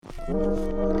I'm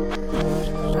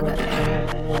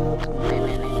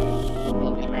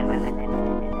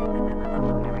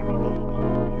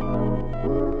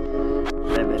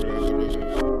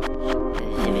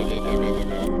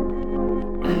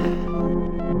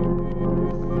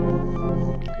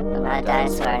not a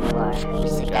dinosaur anymore. I'm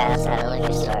just a guy outside a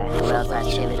liquor store, the world's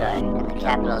last troubadour, in the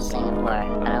capital of Singapore.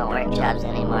 I don't work jobs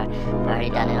anymore. I've already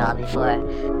done it all before.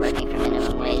 Working for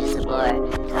minimum wages a bore.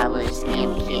 Convoluted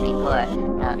scheme to keep me poor. I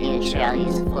don't need a chair, I'll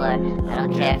use the floor. I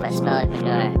don't care if I smell like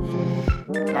manure.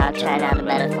 Now I'm trying out a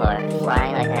metaphor,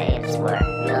 flying like I ate a sport,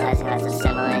 realizing that's a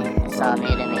simile. It's all new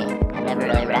to me. I never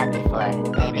really rapped before.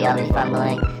 Maybe I'll be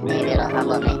fumbling. Maybe it'll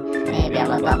humble me. Maybe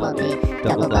I'm a bumblebee.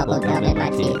 Double bubble gum in my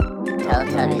teeth.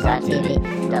 Teletubbies on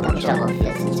TV, double trouble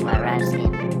fits into my rhyme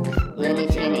scheme. Looney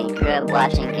Tooney, grew up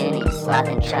watching Goonies,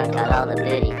 slopping chunk out all the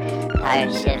booty.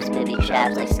 Pirate ships, booby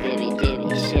traps like Scooby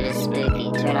Dooby, shit is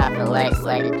spooky, turn off the lights,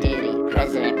 light a doobie.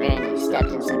 President Rooney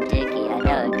stepped in some dookie, I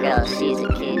know a girl, she's a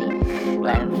cutie,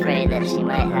 but I'm afraid that she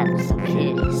might have some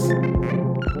cooties.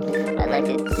 I'd like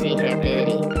to see her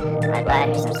booty, I'd buy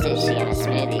her some sushi and a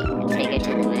smoothie, and take her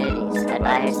to the movies. I'd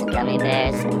buy her some gummy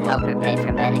bears and help her pay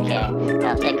for Medicare.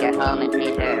 I'll take her home and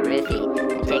feed her a roofie,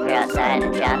 and take her outside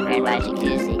and drown her in my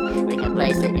jacuzzi. We can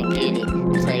play Sleeping Beauty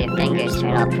until your fingers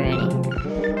turn all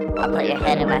pruny. I'll put your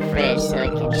head in my fridge so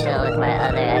it can chill with my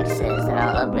other exes, and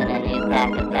I'll open a new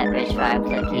pack of Pepperidge Farm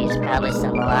cookies, probably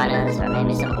some Milanos or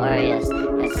maybe some Oreos,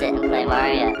 and sit and play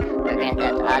Mario or Grand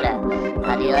Theft Auto.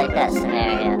 How do you like that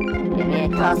scenario? Give me a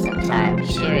call sometime,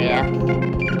 cheerio.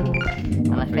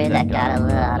 I'm afraid that got a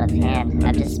little out of hand.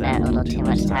 I've just spent a little too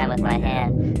much time with my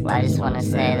hand. Well, I just want to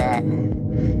say that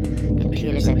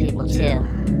computers are people too.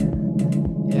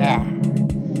 Yeah,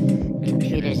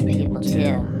 computers are people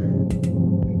too.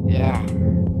 Yeah,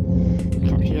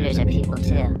 computers are people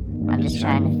too. I'm just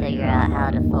trying to figure out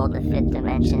how to fold the fifth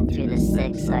dimension through the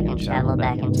sixth so I can travel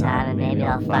back in time, and maybe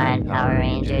I'll find Power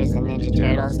Rangers and Ninja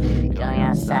Turtles going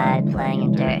outside, playing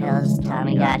in dirt hills,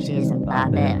 Tamagotchis and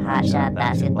Bop It, and Hot Shot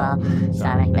basketball,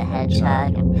 Sonic the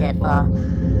Hedgehog and Pitfall.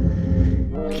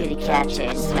 Kitty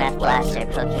Catchers, Smash Blaster,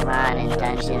 Pokemon, and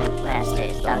Dungeon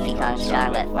Masters. Donkey Kong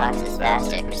strong, but Fox is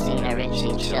faster. Christina Ricci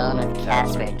chillin' with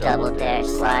Casper. Double Dare,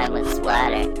 slime with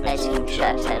splatter. Ice cream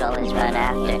trucks I'd always run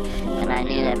after. And I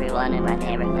knew everyone in my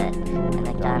neighborhood. And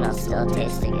McDonald's still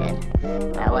tasted good.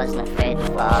 And I wasn't afraid to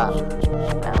fall.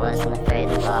 I wasn't afraid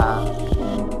to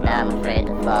fall. Now I'm afraid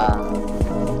to fall.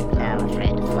 Now I'm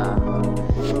afraid to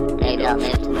fall. Maybe I'll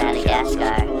move to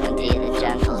Madagascar and be the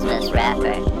jungle's best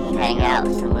rapper. Hang out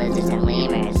with some lizards and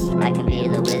lemurs. I can be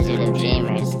the wizard of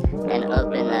dreamers. Then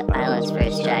open the island's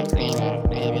first dry cleaner.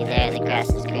 Maybe there the grass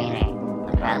is greener,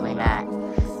 but probably not.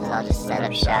 So I'll just set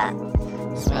up shop,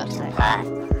 smoke some pot,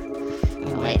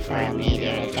 and wait for a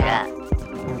meteor to drop.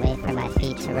 And wait for my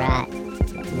feet to rot.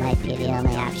 It might be the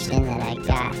only option that I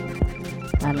got.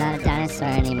 I'm not a dinosaur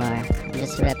anymore. I'm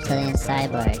just a reptilian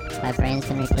cyborg. My brain's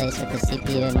been replaced with a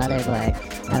CPU and motherboard.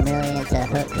 I'm really into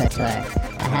haute couture.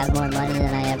 I have more money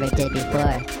than I ever did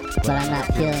before, but I'm not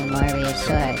feeling more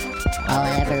reassured. All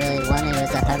I ever really wanted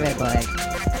was a hoverboard,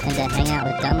 and to hang out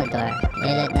with Dumbledore.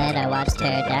 Late at night I watched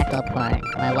pterodactyl porn.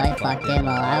 My wife walked in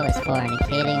while I was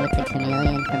fornicating with the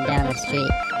chameleon from down the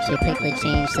street. She quickly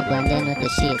changed to blend in with the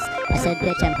sheets. I said,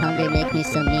 bitch, I'm hungry, make me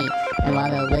some meat. And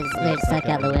while the wizard snuck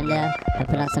out the window, I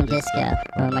put on some disco.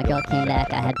 When my girl came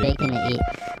back, I had bacon to eat.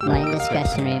 My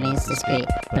indiscretion remains discreet,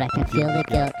 but I can feel the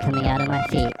guilt coming out of my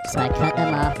feet. So I cut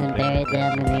them off and buried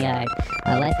them in the yard.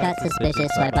 My wife got suspicious,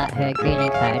 so I bought her a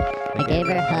greeting card. I gave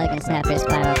her a hug and snapped her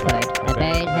spinal cord. I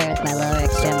buried her with my lower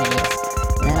extremities.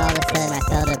 Then all of a sudden I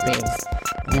felt a breeze,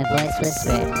 and a voice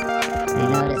whispered. You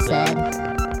know what it said?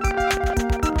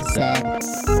 It said,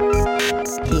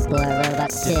 people are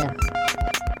robots too.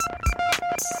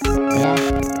 Yeah.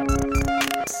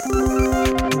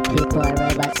 People are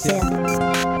robots too.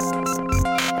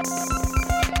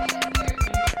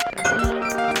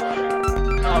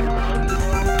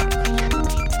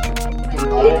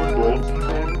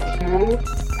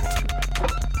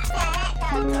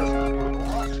 I can't.